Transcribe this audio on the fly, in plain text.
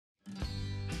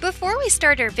Before we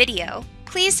start our video,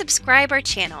 please subscribe our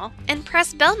channel and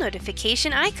press bell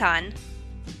notification icon.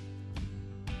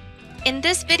 In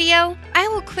this video, I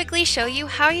will quickly show you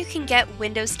how you can get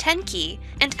Windows 10 key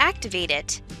and activate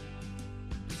it.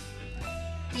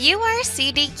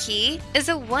 URCD Key is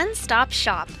a one-stop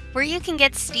shop where you can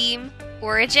get Steam,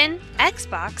 Origin,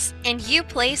 Xbox, and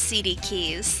Uplay CD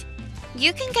keys.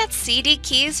 You can get CD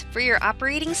keys for your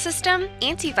operating system,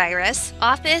 antivirus,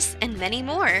 Office, and many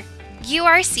more.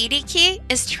 URCD Key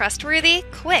is trustworthy,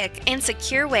 quick, and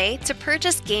secure way to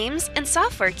purchase games and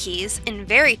software keys in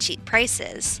very cheap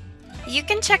prices. You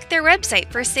can check their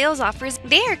website for sales offers.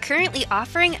 They are currently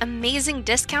offering amazing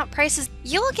discount prices.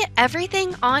 You will get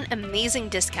everything on amazing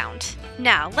discount.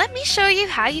 Now, let me show you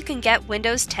how you can get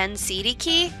Windows 10 CD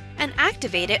key and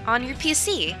activate it on your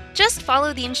PC. Just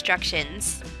follow the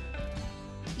instructions.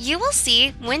 You will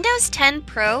see Windows 10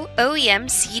 Pro OEM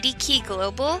CD Key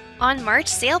Global on March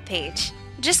sale page.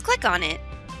 Just click on it.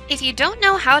 If you don't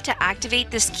know how to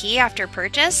activate this key after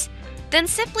purchase, then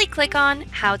simply click on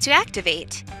How to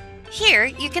Activate. Here,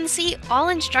 you can see all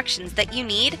instructions that you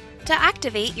need to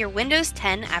activate your Windows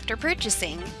 10 after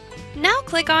purchasing. Now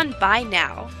click on Buy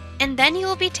Now, and then you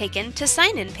will be taken to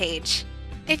Sign-in page.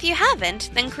 If you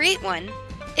haven't, then create one.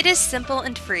 It is simple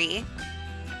and free.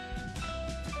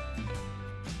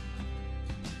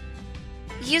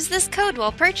 Use this code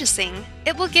while purchasing.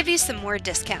 It will give you some more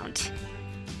discount.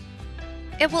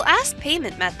 It will ask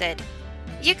payment method.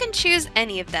 You can choose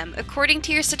any of them according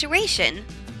to your situation.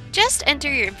 Just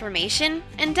enter your information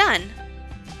and done.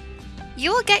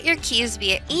 You will get your keys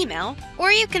via email,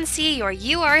 or you can see your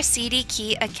URCD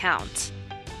Key account.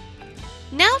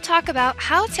 Now talk about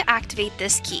how to activate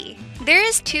this key. There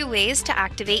is two ways to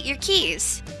activate your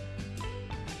keys.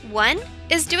 One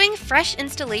is doing fresh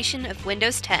installation of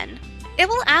Windows 10. It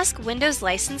will ask Windows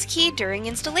license key during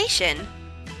installation.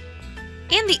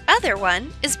 And the other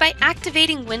one is by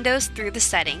activating Windows through the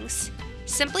settings.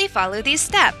 Simply follow these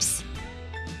steps.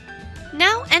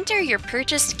 Now enter your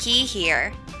purchased key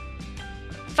here.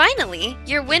 Finally,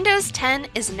 your Windows 10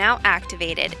 is now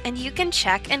activated and you can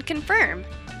check and confirm.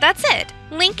 That's it.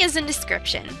 Link is in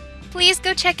description. Please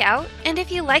go check out, and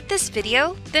if you like this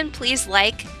video, then please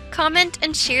like, comment,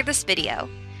 and share this video.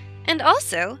 And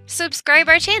also, subscribe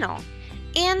our channel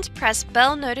and press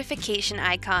bell notification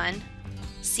icon.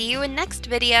 See you in next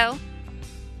video.